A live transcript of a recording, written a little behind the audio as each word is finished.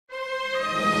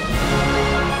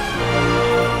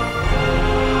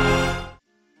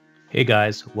Hey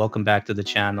guys, welcome back to the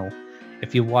channel.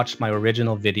 If you watched my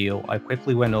original video, I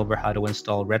quickly went over how to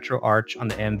install Retroarch on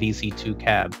the MVC2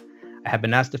 cab. I have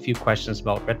been asked a few questions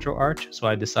about Retroarch, so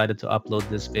I decided to upload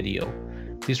this video.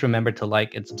 Please remember to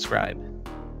like and subscribe.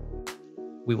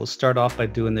 We will start off by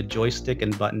doing the joystick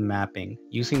and button mapping.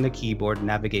 Using the keyboard,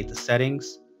 navigate the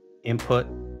settings, input,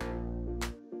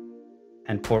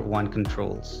 and port 1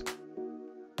 controls.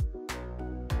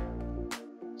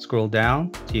 Scroll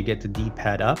down till you get to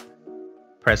D-pad up.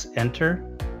 Press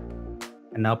enter,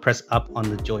 and now press up on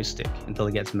the joystick until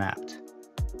it gets mapped.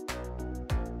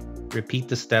 Repeat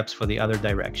the steps for the other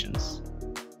directions.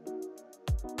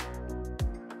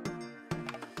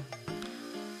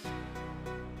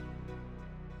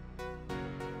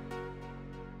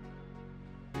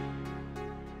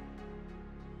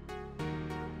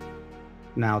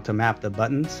 Now to map the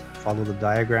buttons, follow the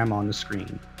diagram on the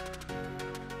screen.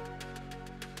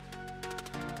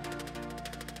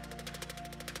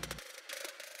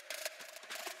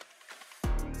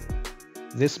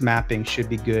 This mapping should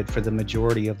be good for the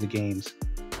majority of the games,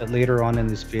 but later on in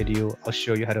this video, I'll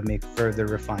show you how to make further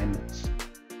refinements.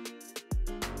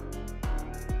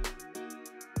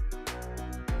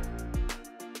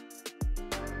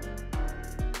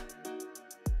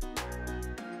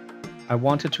 I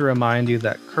wanted to remind you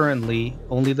that currently,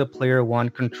 only the player 1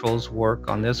 controls work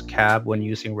on this cab when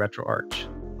using Retroarch.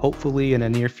 Hopefully in the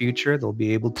near future, they'll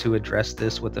be able to address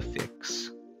this with a fix.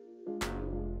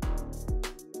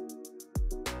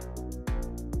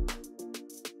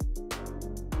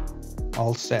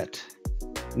 All set.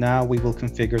 Now we will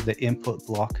configure the input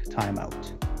block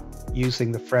timeout.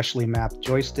 Using the freshly mapped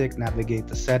joystick, navigate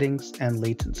the settings and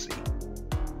latency.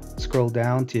 Scroll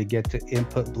down till you get to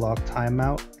input block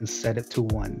timeout and set it to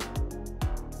 1.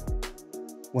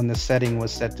 When the setting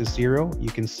was set to 0,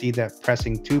 you can see that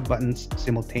pressing 2 buttons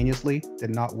simultaneously did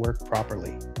not work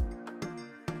properly.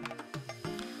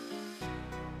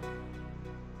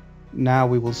 Now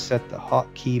we will set the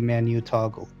hotkey menu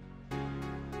toggle.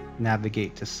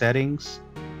 Navigate to Settings,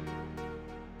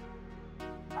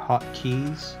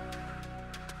 Hotkeys,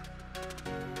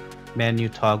 Menu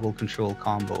Toggle Control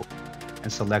Combo,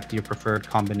 and select your preferred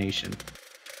combination.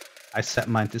 I set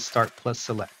mine to Start plus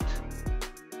Select.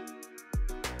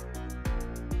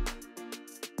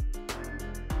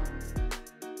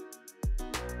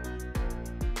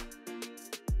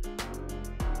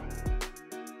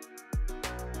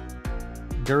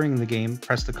 During the game,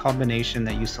 press the combination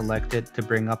that you selected to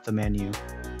bring up the menu.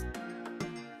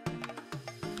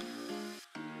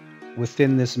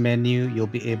 Within this menu, you'll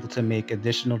be able to make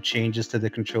additional changes to the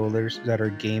controllers that are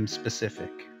game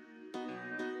specific.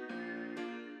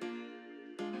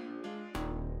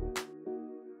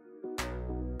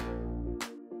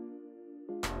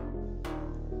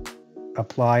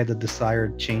 Apply the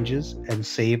desired changes and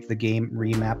save the game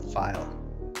remap file.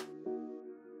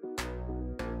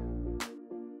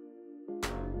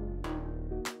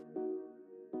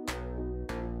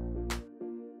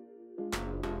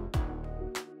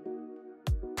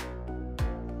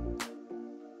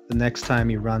 The next time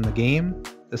you run the game,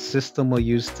 the system will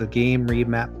use the game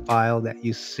remap file that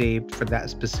you saved for that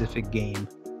specific game.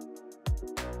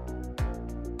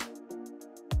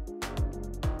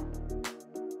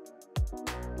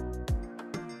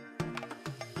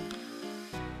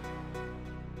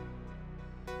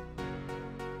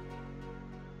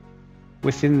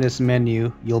 Within this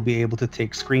menu, you'll be able to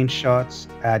take screenshots,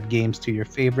 add games to your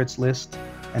favorites list,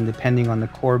 and depending on the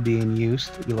core being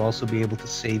used, you'll also be able to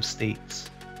save states.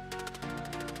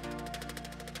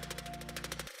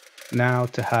 Now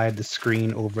to hide the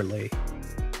screen overlay.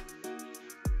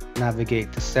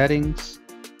 Navigate to Settings,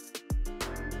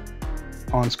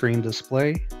 On-Screen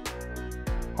Display,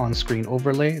 On-Screen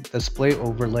Overlay, Display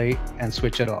Overlay, and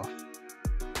switch it off.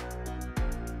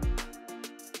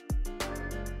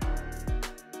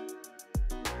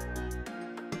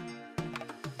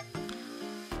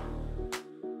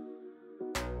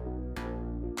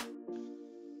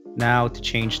 Now to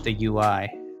change the UI.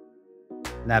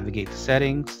 Navigate to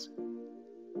Settings,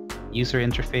 User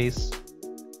Interface,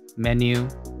 Menu,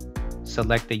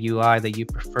 select the UI that you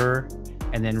prefer,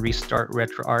 and then restart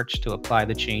Retroarch to apply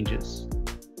the changes.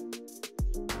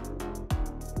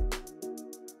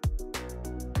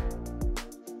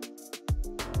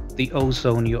 The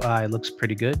Ozone UI looks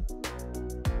pretty good.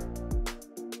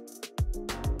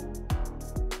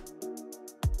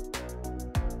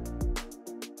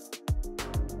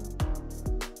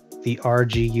 The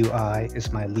RG UI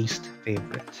is my least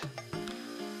favorite.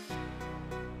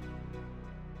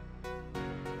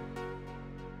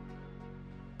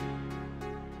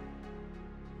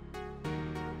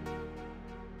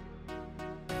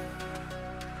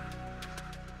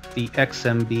 The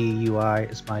XMB UI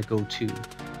is my go-to.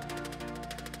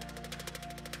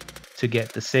 To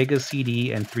get the Sega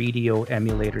CD and 3DO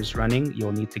emulators running,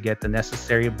 you'll need to get the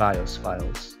necessary BIOS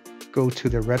files. Go to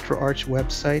the Retroarch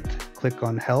website, click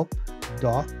on Help,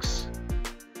 Docs,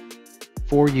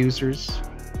 For Users,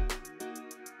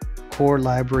 Core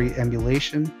Library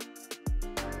Emulation,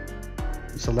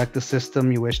 select the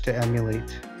system you wish to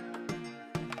emulate.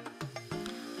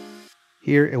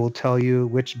 Here it will tell you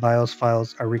which BIOS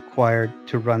files are required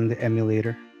to run the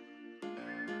emulator.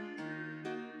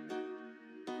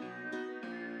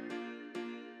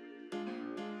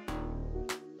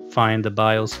 Find the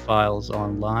BIOS files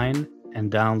online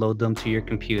and download them to your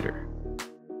computer.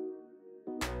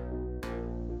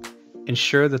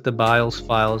 Ensure that the BIOS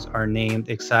files are named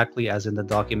exactly as in the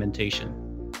documentation.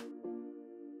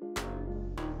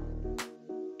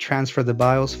 Transfer the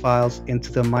BIOS files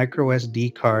into the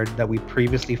microSD card that we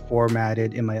previously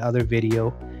formatted in my other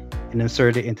video and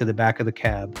insert it into the back of the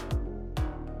cab.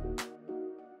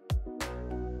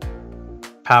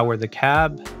 Power the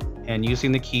cab and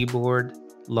using the keyboard,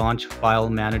 launch File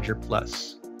Manager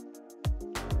Plus.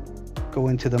 Go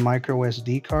into the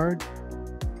microSD card,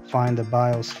 find the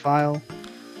BIOS file,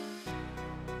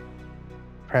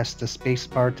 press the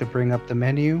spacebar to bring up the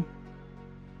menu,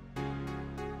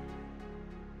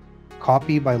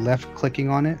 copy by left-clicking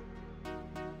on it.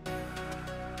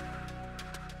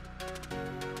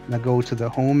 Now go to the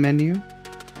Home menu,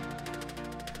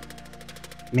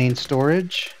 Main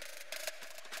Storage,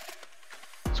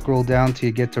 scroll down till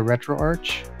you get to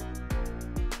Retroarch,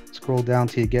 scroll down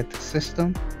till you get to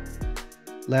System,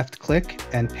 left-click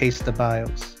and paste the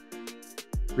BIOS.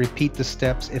 Repeat the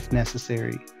steps if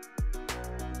necessary.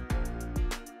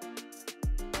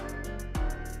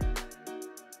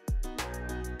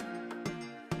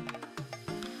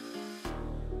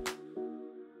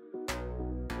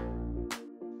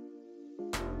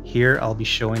 Here I'll be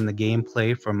showing the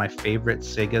gameplay for my favorite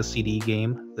Sega CD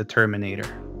game, the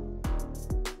Terminator.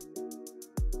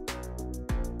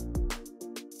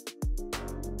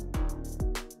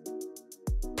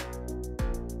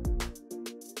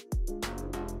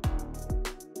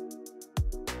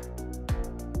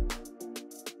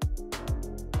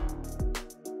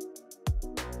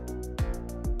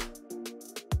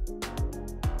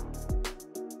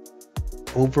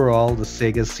 Overall, the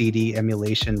Sega CD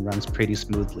emulation runs pretty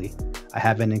smoothly. I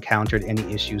haven't encountered any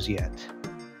issues yet.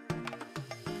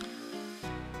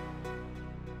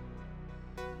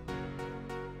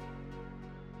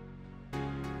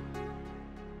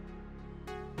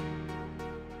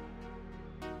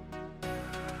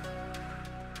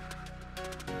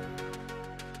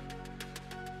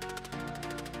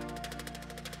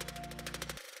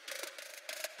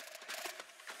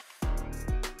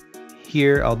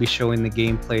 Here I'll be showing the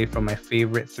gameplay from my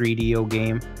favorite 3DO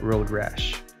game,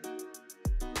 Roash.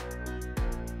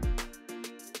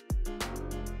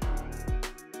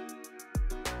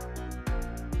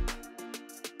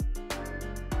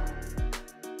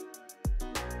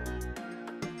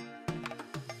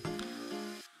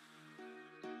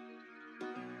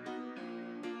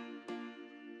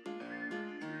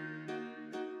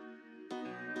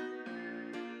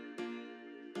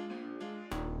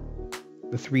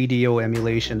 The 3DO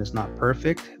emulation is not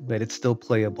perfect, but it's still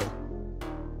playable.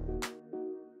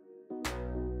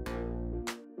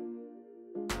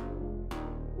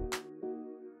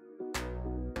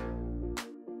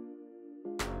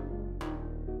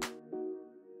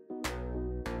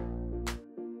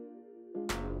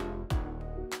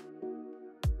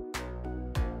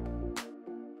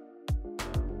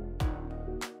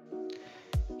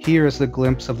 Here is a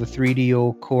glimpse of the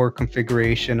 3DO core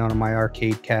configuration on my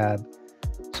arcade cab.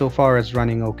 So far it's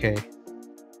running okay.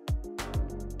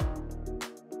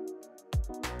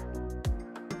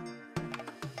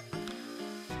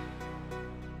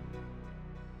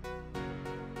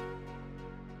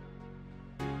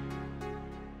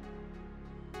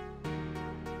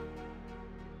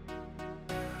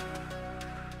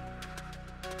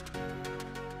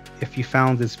 If you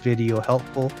found this video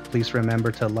helpful, please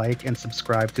remember to like and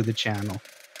subscribe to the channel.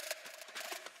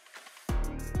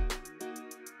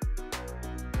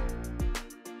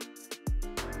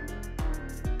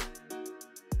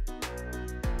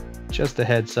 Just a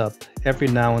heads up, every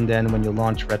now and then when you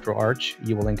launch Retroarch,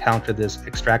 you will encounter this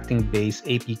extracting base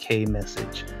APK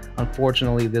message.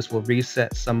 Unfortunately, this will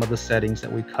reset some of the settings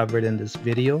that we covered in this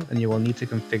video and you will need to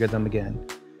configure them again.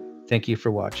 Thank you for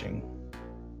watching.